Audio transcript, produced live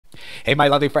Hey, my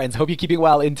lovely friends, hope you're keeping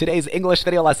well. In today's English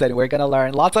video lesson, we're going to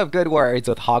learn lots of good words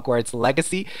with Hogwarts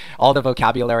Legacy. All the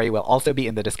vocabulary will also be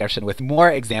in the description with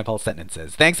more example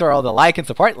sentences. Thanks for all the like and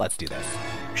support. Let's do this.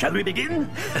 Shall we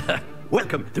begin?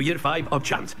 Welcome to Year 5 of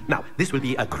Charms. Now, this will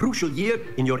be a crucial year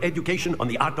in your education on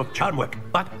the art of charm work,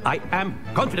 but I am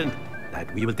confident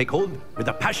that we will take hold with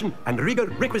the passion and rigor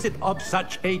requisite of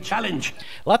such a challenge.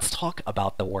 Let's talk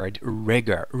about the word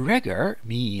rigor. Rigor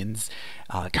means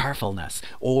carefulness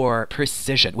or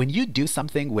precision. When you do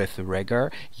something with rigor,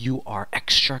 you are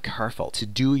extra careful to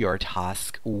do your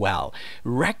task well.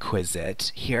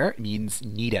 Requisite here means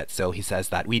needed. So he says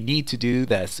that we need to do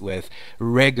this with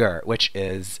rigor, which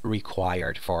is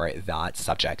required for that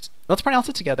subject. Let's pronounce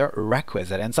it together,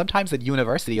 requisite. And sometimes at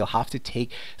university, you'll have to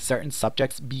take certain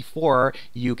subjects before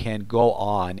you can go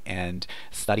on and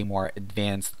study more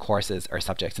advanced courses or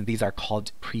subjects. And these are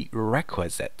called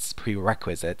prerequisite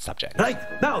subjects. Right,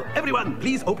 now everyone,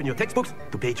 please open your textbooks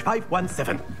to page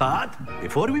 517. But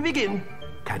before we begin,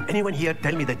 can anyone here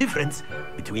tell me the difference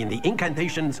between the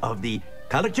incantations of the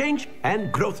color change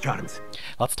and growth charms?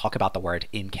 Let's talk about the word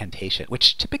incantation,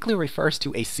 which typically refers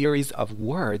to a series of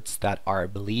words that are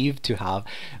believed to have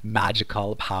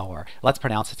magical power. Let's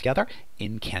pronounce it together.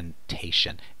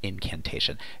 Incantation.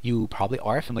 Incantation. You probably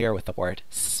are familiar with the word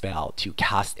spell, to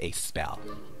cast a spell.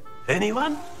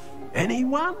 Anyone?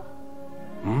 Anyone?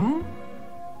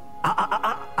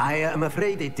 I am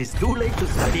afraid it is too late to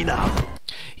study now.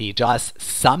 He just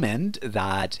summoned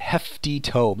that hefty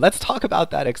tome. Let's talk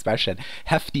about that expression.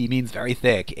 Hefty means very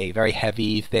thick, a very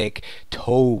heavy, thick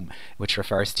tome, which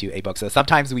refers to a book. So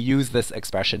sometimes we use this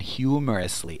expression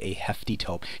humorously, a hefty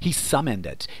tome. He summoned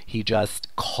it. He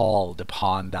just called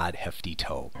upon that hefty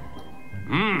tome.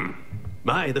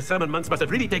 My, the summer months must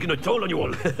have really taken a toll on you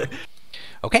all.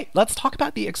 Okay, let's talk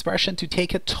about the expression to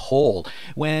take a toll.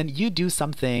 When you do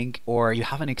something or you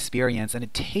have an experience and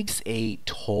it takes a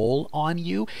toll on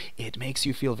you, it makes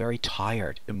you feel very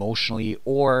tired emotionally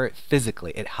or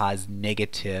physically. It has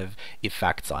negative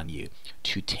effects on you.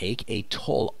 To take a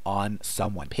toll on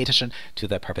someone. Pay attention to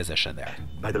the preposition there.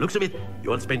 By the looks of it,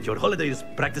 you all spent your holidays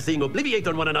practicing obliviate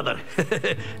on one another.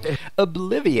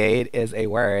 Obliviate is a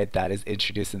word that is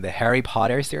introduced in the Harry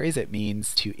Potter series. It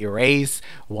means to erase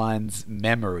one's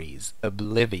memories.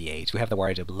 Obliviate. We have the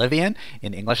word oblivion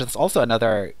in English. It's also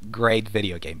another great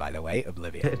video game, by the way,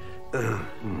 Oblivion.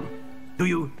 Do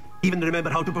you even remember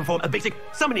how to perform a basic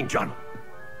summoning charm?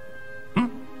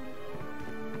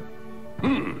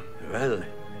 Well,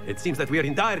 it seems that we are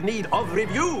in dire need of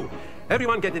review.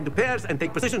 Everyone get into pairs and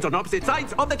take positions on opposite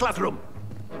sides of the classroom.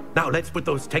 Now let's put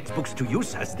those textbooks to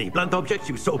use as the blunt objects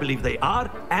you so believe they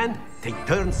are, and take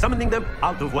turns summoning them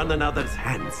out of one another's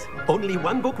hands. Only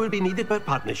one book will be needed per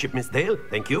partnership, Miss Dale.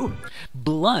 Thank you.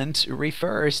 Blunt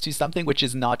refers to something which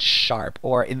is not sharp,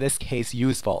 or in this case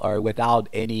useful, or without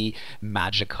any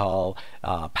magical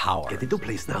power. Get into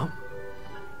place now.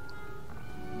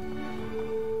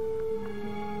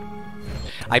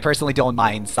 I personally don't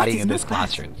mind studying in this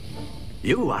classroom.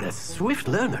 You are a swift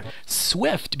learner.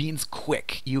 Swift means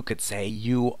quick. You could say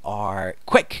you are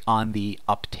quick on the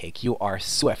uptake. You are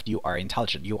swift. You are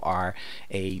intelligent. You are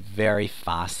a very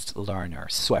fast learner.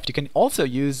 Swift. You can also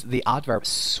use the adverb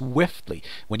swiftly.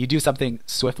 When you do something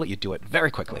swiftly, you do it very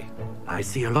quickly. I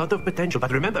see a lot of potential,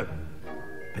 but remember,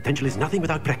 potential is nothing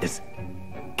without practice.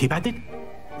 Keep at it.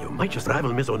 You might just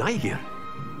rival Miss Onai here.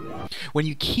 When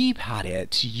you keep at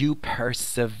it, you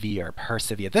persevere.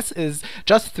 Persevere. This is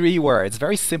just 3 words.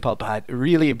 Very simple, but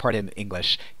really important in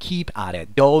English. Keep at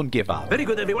it. Don't give up. Very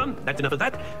good, everyone. That's enough of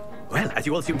that. Well, as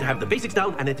you all seem to have the basics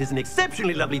down, and it is an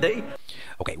exceptionally lovely day.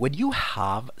 Okay, when you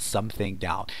have something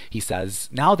down, he says,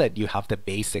 now that you have the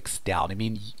basics down,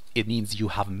 it means you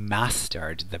have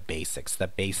mastered the basics, the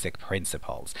basic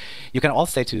principles. You can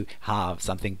also say to have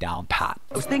something down pat.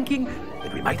 I was thinking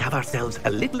that we might have ourselves a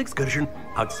little excursion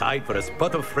outside for a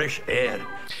spot of fresh air.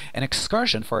 An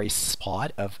excursion for a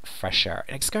spot of fresh air.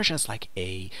 An excursion is like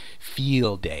a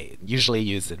field day, usually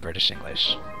used in British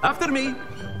English. After me.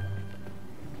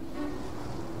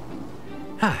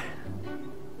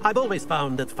 I've always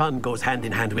found that fun goes hand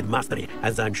in hand with mastery,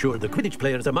 as I'm sure the Quidditch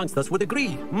players amongst us would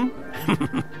agree.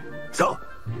 So,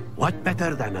 what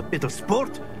better than a bit of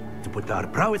sport to put our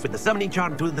prowess with the summoning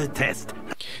charm to the test?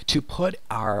 To put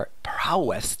our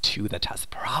prowess to the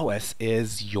test. Prowess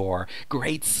is your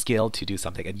great skill to do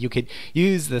something, and you can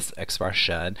use this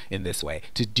expression in this way: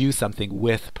 to do something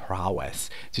with prowess,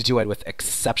 to do it with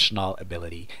exceptional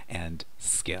ability and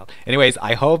skill. Anyways,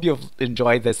 I hope you've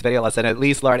enjoyed this video lesson, at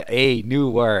least learned a new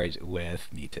word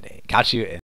with me today. Catch you in